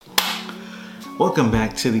Welcome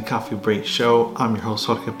back to the Coffee Break Show. I'm your host,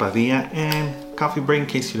 Jorge Padilla, and Coffee Break, in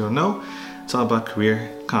case you don't know, it's all about career,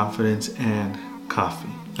 confidence, and coffee.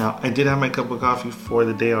 Now, I did have my cup of coffee for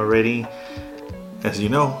the day already. As you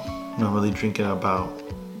know, normally drink it about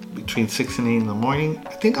between 6 and 8 in the morning.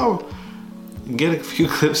 I think I'll get a few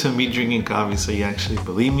clips of me drinking coffee so you actually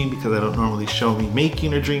believe me, because I don't normally show me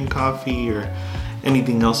making or drinking coffee or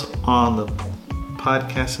anything else on the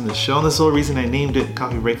podcast and the show. And that's the whole reason I named it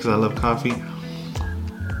Coffee Break, because I love coffee.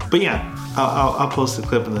 But yeah, I'll post a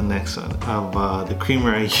clip in the next one of the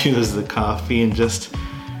creamer I use, the coffee, and just,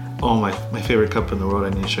 my favorite cup in the world. I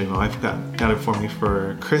need to show you. My wife got it for me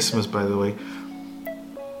for Christmas, by the way.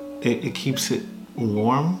 It keeps it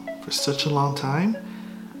warm for such a long time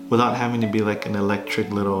without having to be like an electric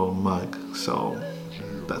little mug. So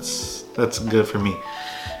that's good for me.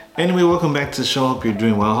 Anyway, welcome back to the show. Hope you're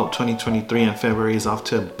doing well. Hope 2023 and February is off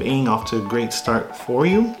to a great start for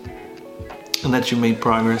you, and that you made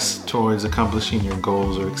progress towards accomplishing your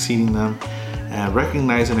goals or exceeding them, and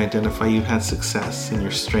recognize and identify you've had success in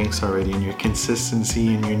your strengths already, and your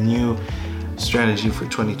consistency and your new strategy for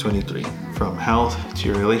 2023, from health to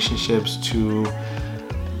your relationships to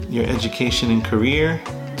your education and career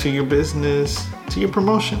to your business to your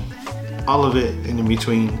promotion, all of it and in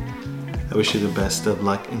between. I wish you the best of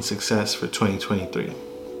luck and success for 2023.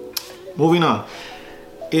 Moving on,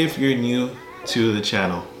 if you're new to the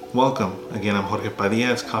channel, welcome. Again, I'm Jorge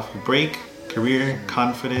Padilla. It's Coffee Break, career,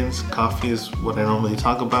 confidence. Coffee is what I normally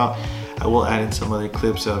talk about. I will add in some other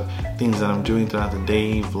clips of things that I'm doing throughout the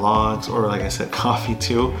day, vlogs, or like I said, coffee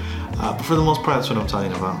too. But for the most part, that's what I'm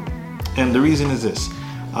talking about. And the reason is this.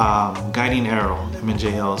 Guiding Arrow,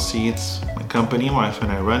 M&J LLC, it's my company, my wife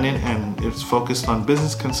and I run it, and it's focused on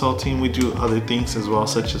business consulting. We do other things as well,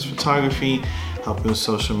 such as photography, helping with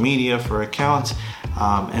social media for accounts,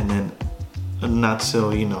 and then not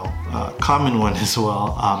so common one as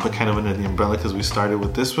well, but kind of under the umbrella, because we started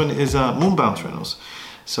with this one, is Moonbounce Rentals.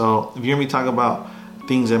 So if you hear me talk about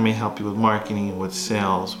things that may help you with marketing, with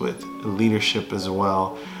sales, with leadership as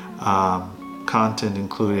well, content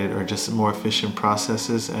included, or just more efficient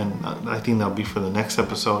processes, and I think that'll be for the next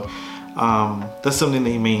episode, that's something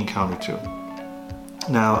that you may encounter too.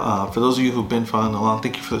 Now, for those of you who've been following along,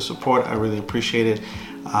 thank you for the support. I really appreciate it.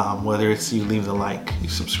 Whether it's you leave the like, you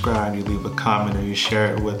subscribe, you leave a comment, or you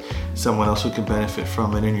share it with someone else who can benefit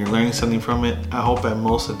from it and you're learning something from it. I hope at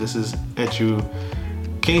most that this is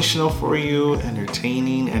educational for you,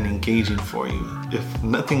 entertaining, and engaging for you. If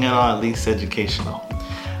nothing at all, at least educational.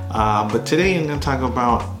 But today I'm going to talk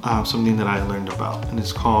about something that I learned about, and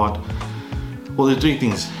it's called, there are three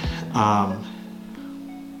things.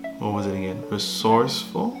 What was it again?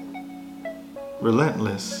 Resourceful,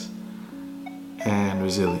 relentless, and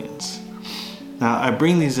resilience. Now, I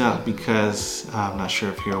bring these up because I'm not sure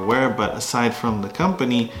if you're aware, but aside from the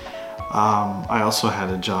company, I also had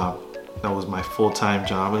a job that was my full-time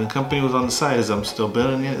job, and the company was on the side as I'm still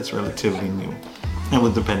building it. It's relatively new. And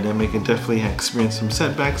with the pandemic, it definitely had experienced some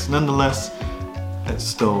setbacks. Nonetheless, it's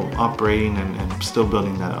still operating and still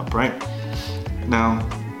building that up, right? Now,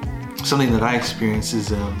 something that I experienced is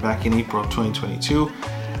back in April of 2022,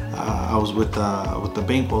 I was with the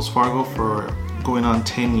bank, Wells Fargo, for going on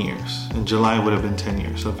 10 years. In July would have been 10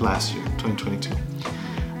 years of last year, 2022.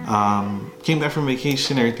 Came back from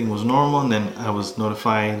vacation, everything was normal, and then I was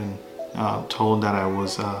notified and told that I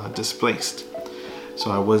was displaced. So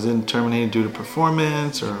I wasn't terminated due to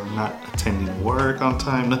performance or not attending work on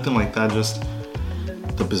time, nothing like that, just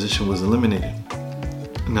the position was eliminated.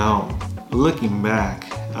 Now, looking back,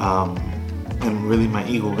 and really my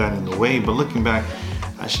ego got in the way, but looking back,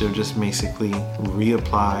 I should have just basically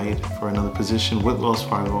reapplied for another position with Wells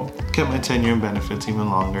Fargo, kept my tenure and benefits even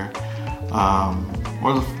longer,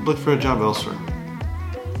 or looked for a job elsewhere.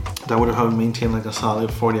 That would have helped maintain like a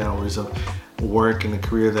solid 40 hours of work in the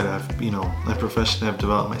career that my profession I've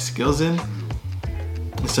developed my skills in,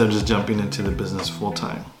 instead of just jumping into the business full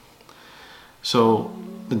time. So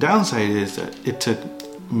the downside is that it took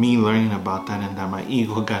me learning about that, and that my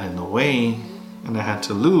ego got in the way, and I had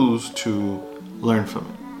to lose to learn from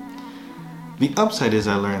it. The upside is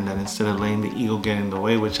I learned that instead of letting the ego get in the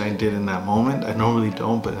way, which I did in that moment, I normally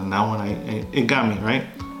don't, but in that one, it got me, right?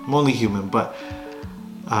 I'm only human, but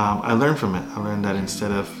I learned from it. I learned that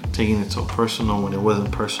instead of taking it so personal when it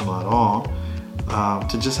wasn't personal at all,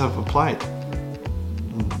 to just have applied,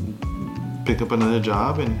 pick up another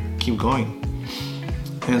job, and keep going.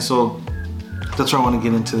 And so that's where I want to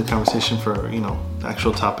get into the conversation for the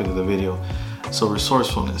actual topic of the video. So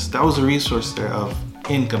resourcefulness, that was a resource there of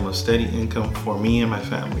income, of steady income for me and my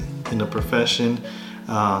family in a profession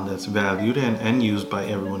that's valued and used by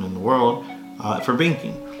everyone in the world for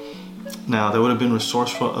banking. Now, that would have been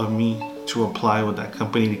resourceful of me to apply with that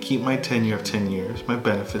company to keep my tenure of 10 years, my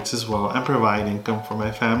benefits as well, and provide income for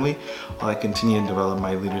my family while I continue to develop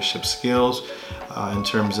my leadership skills in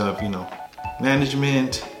terms of,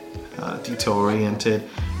 management, detail-oriented,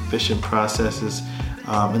 efficient processes,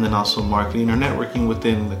 and then also marketing or networking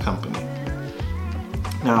within the company.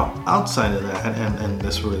 Now, outside of that, and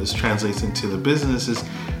this where this translates into the businesses,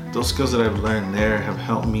 those skills that I've learned there have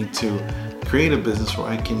helped me to create a business where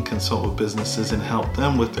I can consult with businesses and help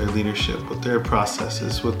them with their leadership, with their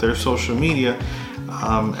processes, with their social media,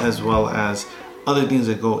 as well as other things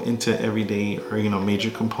that go into everyday or major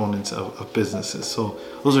components of businesses. So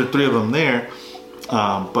those are 3 of them there.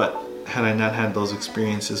 But had I not had those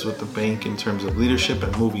experiences with the bank in terms of leadership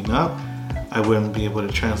and moving up, I wouldn't be able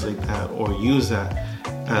to translate that or use that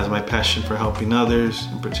as my passion for helping others,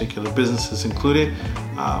 in particular businesses included,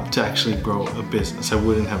 to actually grow a business. I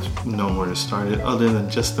wouldn't have known where to start it other than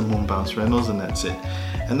just the Moonbounce Rentals, and that's it.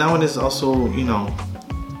 And that one is also,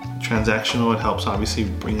 transactional. It helps obviously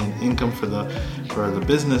bring in income for the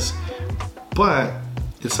business, but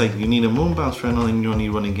it's like you need a Moonbounce rental and you don't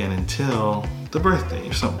need one again until the birthday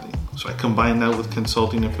or something. So I combine that with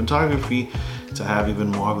consulting and photography to have even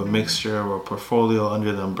more of a mixture or a portfolio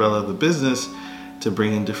under the umbrella of the business to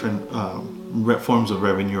bring in different forms of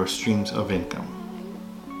revenue or streams of income.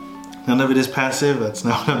 None of it is passive. That's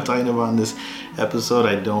not what I'm talking about in this episode.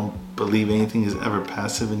 I don't believe anything is ever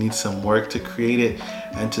passive. It needs some work to create it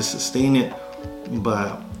and to sustain it.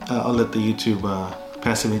 But I'll let the YouTube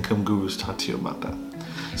passive income gurus talk to you about that.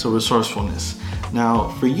 So resourcefulness. Now,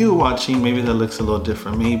 for you watching, maybe that looks a little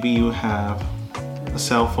different. Maybe you have a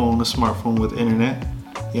cell phone, a smartphone with internet.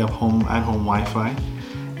 You have at-home Wi-Fi.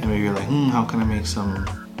 And maybe you're like, how can I make some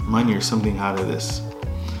money or something out of this?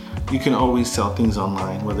 You can always sell things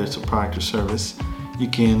online, whether it's a product or service. You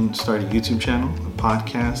can start a YouTube channel, a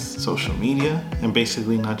podcast, social media, and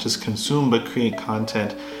basically not just consume, but create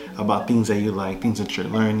content about things that you like, things that you're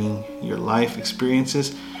learning, your life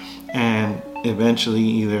experiences, and eventually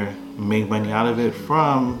either make money out of it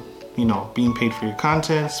from, being paid for your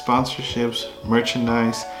content, sponsorships,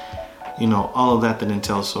 merchandise, all of that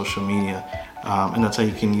entails social media. And that's how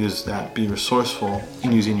you can use that, be resourceful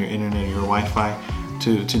in using your internet or your Wi-Fi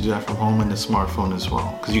to do that from home and the smartphone as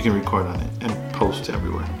well, because you can record on it and post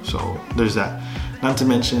everywhere. So there's that. Not to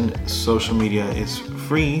mention social media is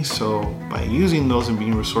free, so by using those and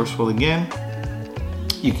being resourceful again,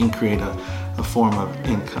 you can create a form of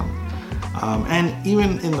income. And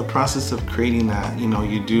even in the process of creating that,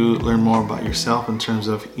 you do learn more about yourself in terms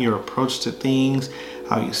of your approach to things,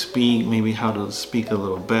 how you speak, maybe how to speak a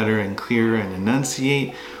little better and clearer and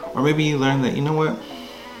enunciate. Or maybe you learn that,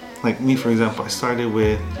 like me, for example, I started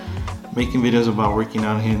with making videos about working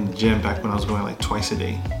out here in the gym back when I was going like twice a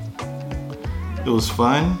day. It was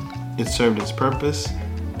fun, it served its purpose,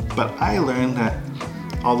 but I learned that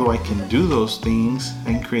although I can do those things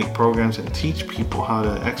and create programs and teach people how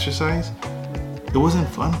to exercise, it wasn't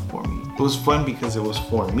fun for me. It was fun because it was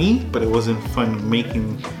for me, but it wasn't fun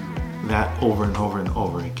making that over and over and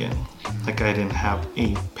over again. Like I didn't have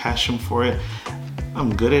a passion for it.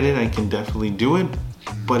 I'm good at it, I can definitely do it,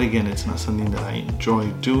 but again, it's not something that I enjoy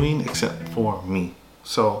doing except for me.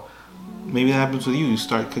 So maybe that happens with you. You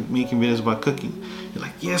start making videos about cooking. You're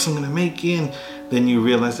like, yes, I'm gonna make it. And then you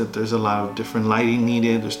realize that there's a lot of different lighting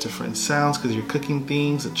needed. There's different sounds because you're cooking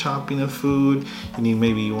things, the chopping of food.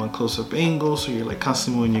 Maybe you want close-up angles, so you're like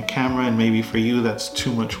constantly moving your camera. And maybe for you, that's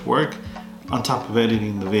too much work on top of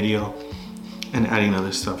editing the video and adding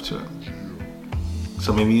other stuff to it.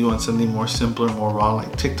 So maybe you want something more simpler, more raw,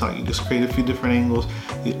 like TikTok. You just create a few different angles,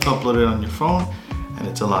 you upload it on your phone, and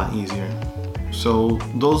it's a lot easier. So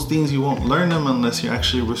those things, you won't learn them unless you're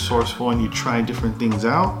actually resourceful and you try different things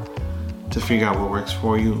out to figure out what works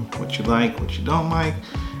for you, what you like, what you don't like,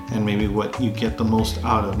 and maybe what you get the most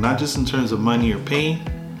out of, not just in terms of money or pay,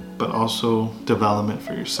 but also development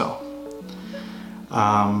for yourself.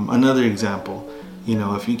 Another example,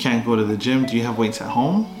 if you can't go to the gym, do you have weights at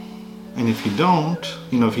home? And if you don't,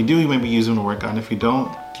 if you do, you maybe use them to work out. And if you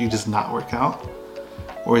don't, do you just not work out?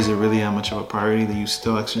 Or is it really that much of a priority that you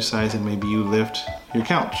still exercise and maybe you lift your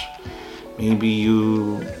couch? Maybe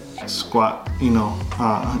you squat,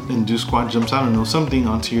 and do squat jumps, I don't know, something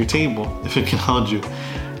onto your table if it can hold you.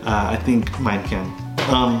 I think mine can.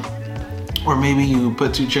 Or maybe you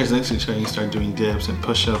put 2 chairs next to each other and you start doing dips and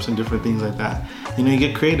push-ups and different things like that. You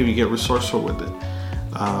get creative, you get resourceful with it.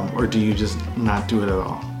 Or do you just not do it at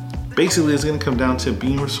all? Basically, it's going to come down to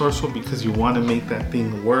being resourceful because you want to make that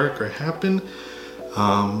thing work or happen,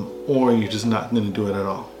 or you're just not going to do it at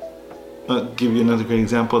all. I'll give you another great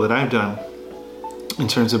example that I've done in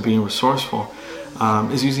terms of being resourceful.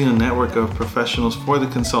 is using a network of professionals for the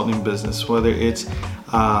consulting business, whether it's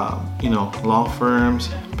law firms,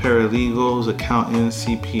 paralegals, accountants,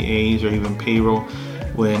 CPAs, or even payroll,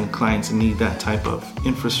 when clients need that type of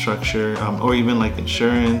infrastructure, or even like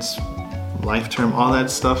insurance, life term, all that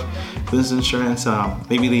stuff, business insurance.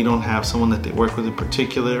 Maybe they don't have someone that they work with in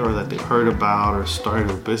particular, or that they've heard about or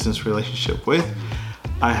started a business relationship with.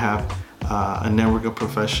 I have a network of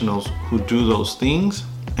professionals who do those things,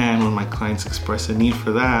 and when my clients express a need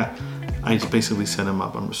for that, I just basically set them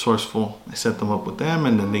up. I'm resourceful. I set them up with them,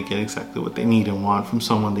 and then they get exactly what they need and want from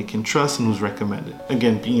someone they can trust and who's recommended.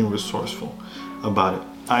 Again, being resourceful about it.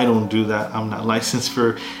 I don't do that. I'm not licensed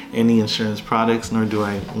for any insurance products, nor do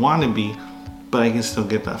I want to be, but I can still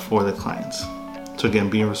get that for the clients. So again,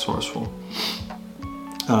 being resourceful.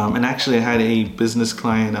 And actually I had a business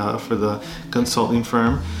client for the consulting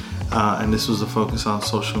firm, and this was the focus on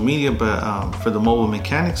social media, but for the mobile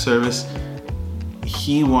mechanic service,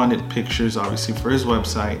 he wanted pictures obviously for his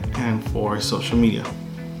website and for social media.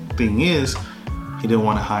 Thing is, he didn't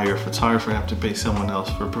want to hire a photographer, have to pay someone else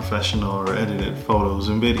for professional or edited photos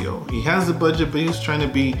and video. He has the budget, but he's trying to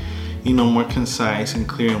be, more concise and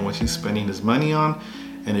clear on what he's spending his money on.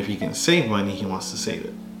 And if he can save money, he wants to save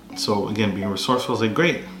it. So again, being resourceful is like,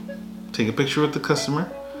 great. Take a picture with the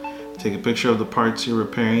customer. Take a picture of the parts you're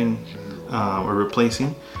repairing or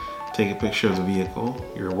replacing. Take a picture of the vehicle,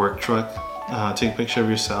 your work truck. Take a picture of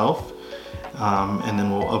yourself. And then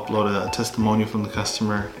we'll upload a testimonial from the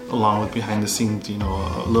customer along with behind the scenes, a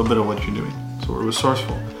little bit of what you're doing. So we're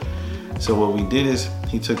resourceful. So what we did is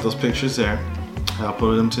he took those pictures there, I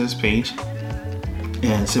uploaded them to his page,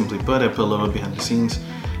 and simply put, I put a little behind the scenes,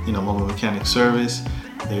 mobile mechanic service.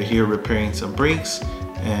 They're here repairing some brakes,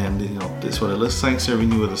 and this is what it looks like,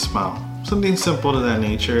 serving you with a smile. Something simple to that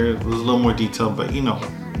nature. It was a little more detailed, but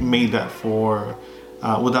made that for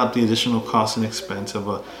without the additional cost and expense of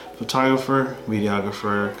a photographer,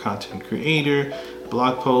 videographer, content creator,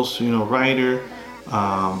 blog post, writer,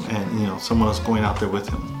 and someone else going out there with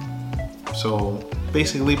him. So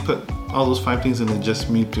basically put all those 5 things into just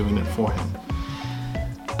me doing it for him.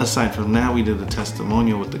 Aside from that, we did a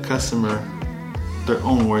testimonial with the customer, their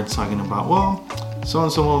own words talking about, well,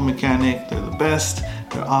 so-and-so mobile mechanic, they're the best,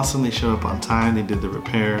 they're awesome, they showed up on time, they did the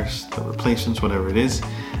repairs, the replacements, whatever it is.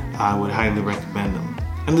 I would highly recommend them.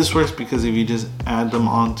 And this works because if you just add them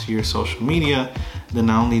onto your social media, then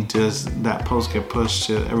not only does that post get pushed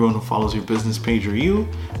to everyone who follows your business page or you,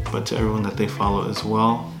 but to everyone that they follow as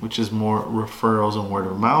well, which is more referrals and word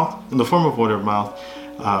of mouth, in the form of word of mouth,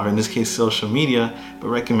 or in this case social media, but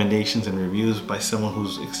recommendations and reviews by someone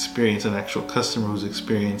who's experienced, an actual customer who's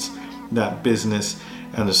experienced that business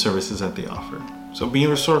and the services that they offer. So being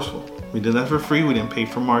resourceful. We did that for free. We didn't pay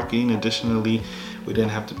for marketing. Additionally, we didn't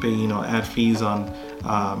have to pay, ad fees on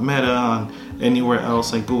Meta, on anywhere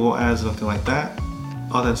else like Google Ads, nothing like that.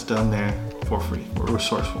 All that's done there for free. We're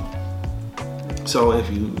resourceful. So if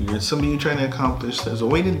you're something you're trying to accomplish, there's a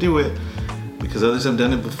way to do it, because others have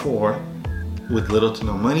done it before with little to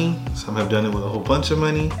no money. Some have done it with a whole bunch of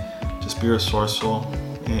money. Just be resourceful.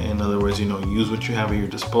 In other words, use what you have at your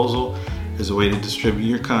disposal. There's a way to distribute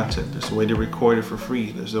your content. There's a way to record it for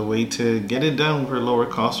free. There's a way to get it done for lower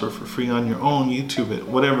cost or for free on your own, YouTube it,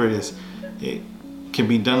 whatever it is. It can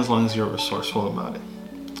be done as long as you're resourceful about it.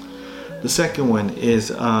 The second one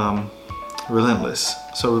is relentless.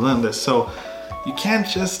 So you can't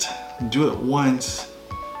just do it once,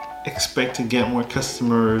 expect to get more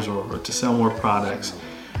customers or to sell more products,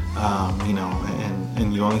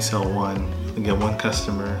 and you only sell one and get one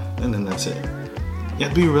customer, and then that's it. You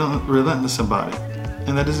have to be relentless about it.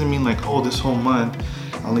 And that doesn't mean like, this whole month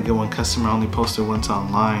I only get one customer, I only posted once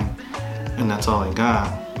online, and that's all I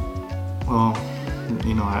got. Well,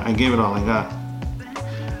 I gave it all I got.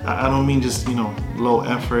 I don't mean just, low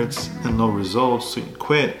efforts and low results so you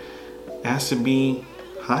quit. It has to be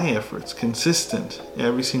high efforts, consistent,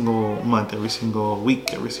 every single month, every single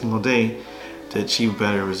week, every single day, to achieve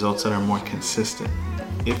better results that are more consistent.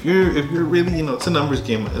 If you're really, it's a numbers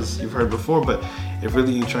game, as you've heard before, but if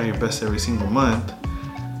really you try your best every single month,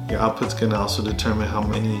 your output's gonna also determine how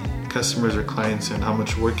many customers or clients and how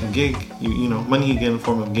much work and gig, money you get in the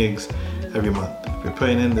form of gigs every month. If you're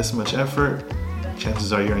putting in this much effort,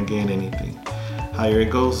 chances are you're gonna gain anything. Higher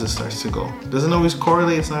it goes, it starts to go. It doesn't always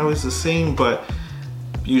correlate, it's not always the same, but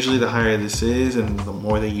usually the higher this is and the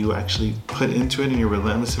more that you actually put into it and you're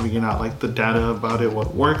relentless in figuring out like the data about it,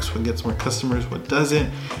 what works, what gets more customers, what doesn't,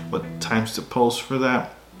 what times to post for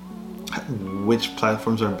that, which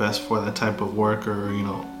platforms are best for that type of work or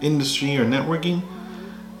industry or networking.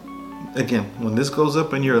 Again, when this goes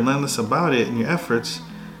up and you're relentless about it and your efforts,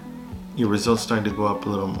 your results start to go up a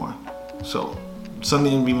little more. So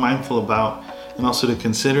something to be mindful about and also to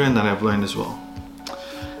consider, and that I've learned as well.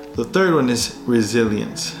 The third one is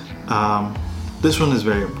resilience. This one is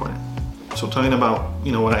very important. So talking about,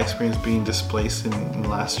 what I experienced being displaced in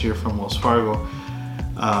last year from Wells Fargo,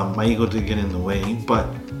 my ego did get in the way, but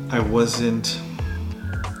I wasn't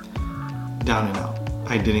down and out.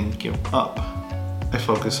 I didn't give up. I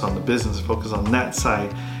focused on the business, focused on that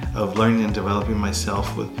side of learning and developing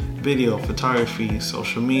myself with video, photography,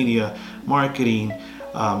 social media, marketing,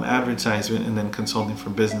 advertisement, and then consulting for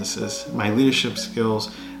businesses. My leadership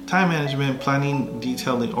skills, time management, planning,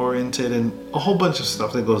 detail oriented, and a whole bunch of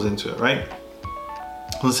stuff that goes into it, right?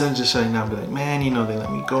 Instead of just shutting down, be like, man, they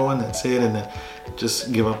let me go and that's it, and then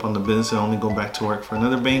just give up on the business and only go back to work for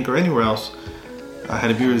another bank or anywhere else. I had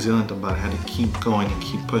to be resilient about it. I had to keep going and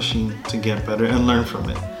keep pushing to get better and learn from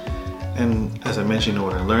it. And as I mentioned,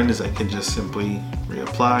 what I learned is I could just simply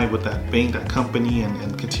reapply with that bank, that company,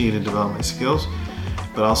 and continue to develop my skills.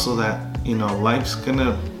 But also that, life's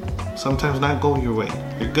gonna sometimes not go your way.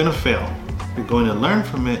 You're gonna fail. You're going to learn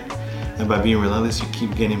from it, and by being relentless, you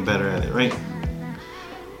keep getting better at it, right?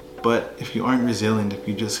 But if you aren't resilient, if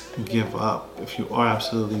you just give up, if you are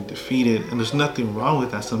absolutely defeated, and there's nothing wrong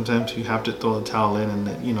with that, sometimes you have to throw the towel in, and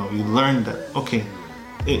that, you learn that, okay,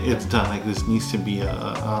 it's done. Like, this needs to be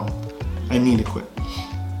I need to quit.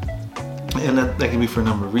 And that can be for a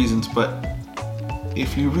number of reasons, but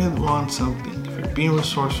if you really want something, if you're being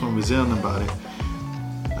resourceful and resilient about it,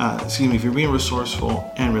 if you're being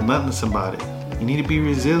resourceful and relentless about it, you need to be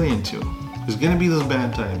resilient too. There's gonna be those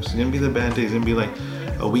bad times. There's gonna be the bad days. It's gonna be like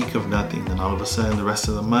a week of nothing, and all of a sudden the rest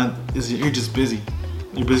of the month you're just busy.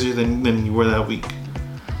 You're busier than you were that week.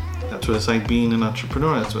 That's what it's like being an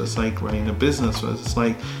entrepreneur. That's what it's like running a business. That's what it's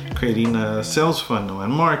like creating a sales funnel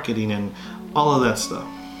and marketing and all of that stuff.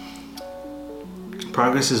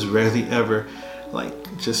 Progress is rarely ever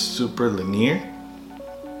like just super linear.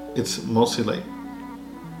 It's mostly like,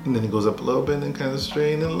 and then it goes up a little bit and then kind of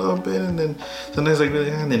straight and a little bit, and then sometimes like really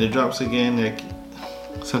high and then it drops again. Like,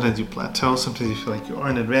 sometimes you plateau, sometimes you feel like you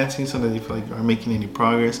aren't advancing, sometimes you feel like you aren't making any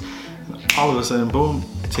progress, and all of a sudden, boom,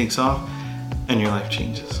 it takes off and your life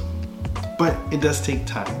changes. But it does take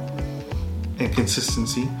time and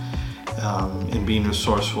consistency, in being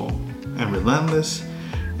resourceful and relentless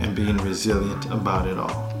and being resilient about it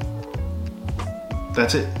all.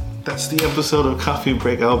 That's it. That's the episode of Coffee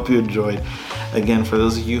Break. I hope you enjoyed. Again, for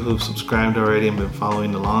those of you who've subscribed already and been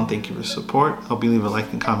following along, thank you for support. Hope you leave a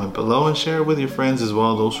like and comment below and share it with your friends as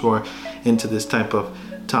well, those who are into this type of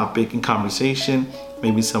topic and conversation.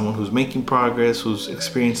 Maybe someone who's making progress, who's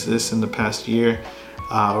experienced this in the past year,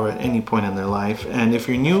 or at any point in their life. And if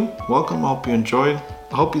you're new, welcome. I hope you enjoyed.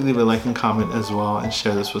 I hope you leave a like and comment as well and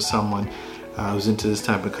share this with someone who's into this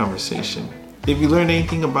type of conversation. If you learned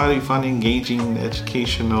anything about it, you found it engaging,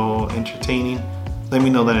 educational, entertaining, let me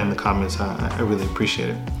know that in the comments. I really appreciate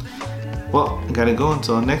it. Well, I gotta go.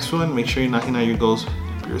 Until the next one, make sure you're knocking out your goals.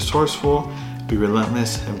 Be resourceful, be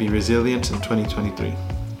relentless, and be resilient in 2023.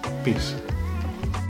 Peace.